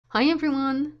Hi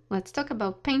everyone! Let's talk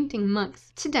about painting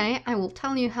mugs. Today I will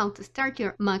tell you how to start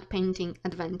your mug painting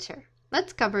adventure.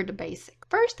 Let's cover the basics.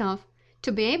 First off,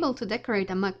 to be able to decorate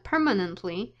a mug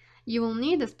permanently, you will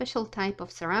need a special type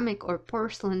of ceramic or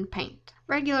porcelain paint.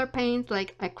 Regular paints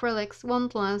like acrylics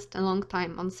won't last a long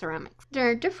time on ceramics. There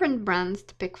are different brands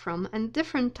to pick from and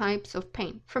different types of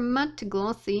paint, from matte to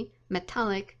glossy,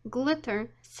 metallic,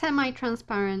 glitter,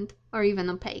 semi-transparent, or even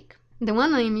opaque. The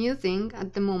one I'm using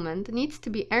at the moment needs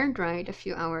to be air dried a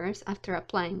few hours after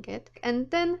applying it and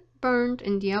then burned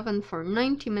in the oven for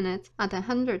 90 minutes at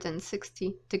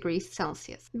 160 degrees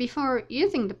Celsius. Before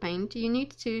using the paint, you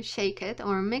need to shake it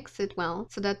or mix it well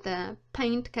so that the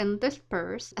paint can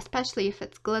disperse, especially if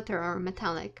it's glitter or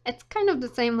metallic. It's kind of the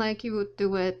same like you would do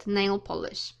with nail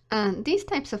polish. These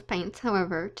types of paints,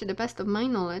 however, to the best of my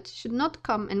knowledge, should not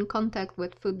come in contact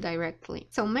with food directly.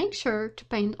 So make sure to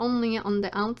paint only on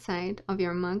the outside of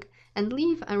your mug and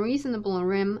leave a reasonable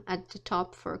rim at the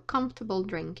top for comfortable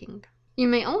drinking. You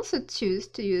may also choose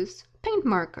to use paint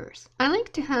markers. I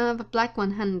like to have a black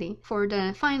one handy for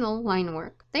the final line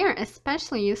work. They are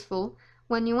especially useful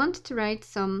when you want to write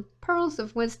some pearls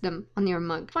of wisdom on your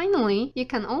mug. Finally, you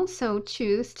can also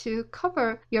choose to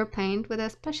cover your paint with a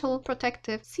special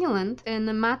protective sealant in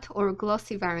a matte or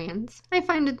glossy variants. I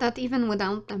find that even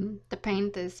without them, the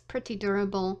paint is pretty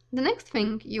durable. The next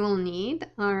thing you will need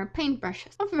are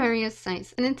paintbrushes of various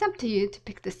sizes, and it's up to you to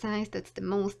pick the size that's the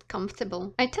most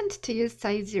comfortable. I tend to use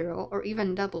size 0 or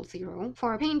even 00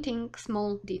 for painting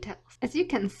small details. As you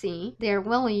can see, they are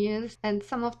well used and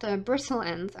some of the bristle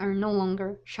ends are no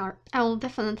longer sharp. I will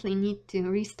definitely need to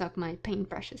restock my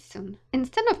paintbrushes soon.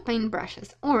 Instead of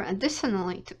paintbrushes, or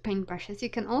additionally to paintbrushes, you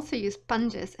can also use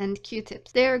sponges and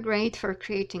Q-tips. They are great for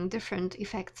creating different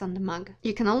effects on the mug.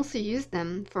 You can also use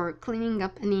them for cleaning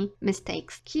up any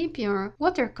mistakes. Keep your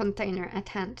water container at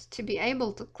hand to be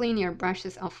able to clean your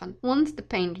brushes often. Once the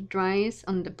paint dries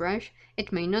on the brush,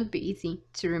 it may not be easy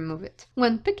to remove it.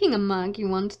 When picking a mug you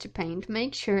want to paint,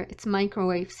 make sure it's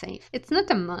microwave safe. It's not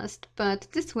a must, but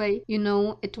this way you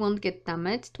know it won't get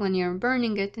damaged when you're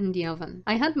burning it in the oven.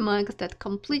 I had mugs that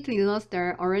completely lost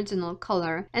their original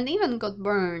color and even got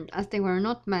burned as they were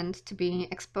not meant to be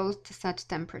exposed to such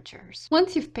temperatures.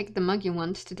 Once you've picked the mug you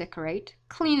want to decorate,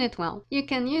 clean it well. You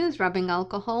can use rubbing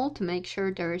alcohol to make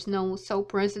sure there is no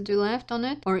soap residue left on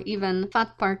it or even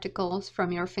fat particles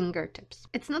from your fingertips.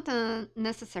 It's not a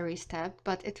necessary step,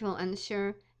 but it will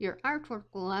ensure your artwork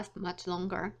will last much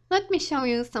longer. Let me show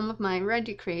you some of my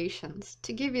ready creations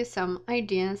to give you some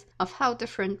ideas of how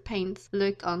different paints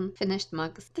look on finished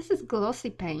mugs. This is glossy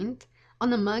paint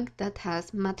on a mug that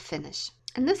has matte finish.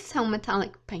 And this is how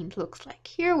metallic paint looks like.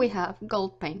 Here we have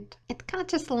gold paint. It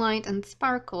catches light and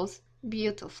sparkles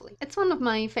beautifully. It's one of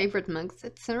my favorite mugs.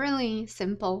 It's a really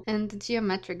simple and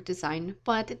geometric design,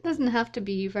 but it doesn't have to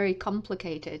be very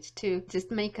complicated to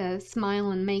just make us smile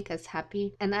and make us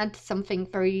happy and add something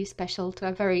very special to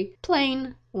a very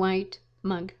plain white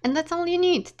mug. And that's all you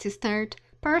need to start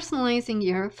personalizing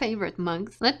your favorite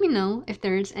mugs. Let me know if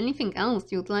there's anything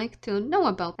else you'd like to know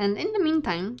about, and in the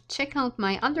meantime check out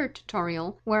my other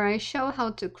tutorial where I show how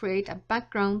to create a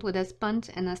background with a sponge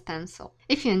and a stencil.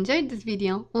 If you enjoyed this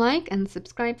video, like and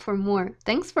subscribe for more.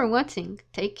 Thanks for watching,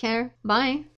 take care, bye!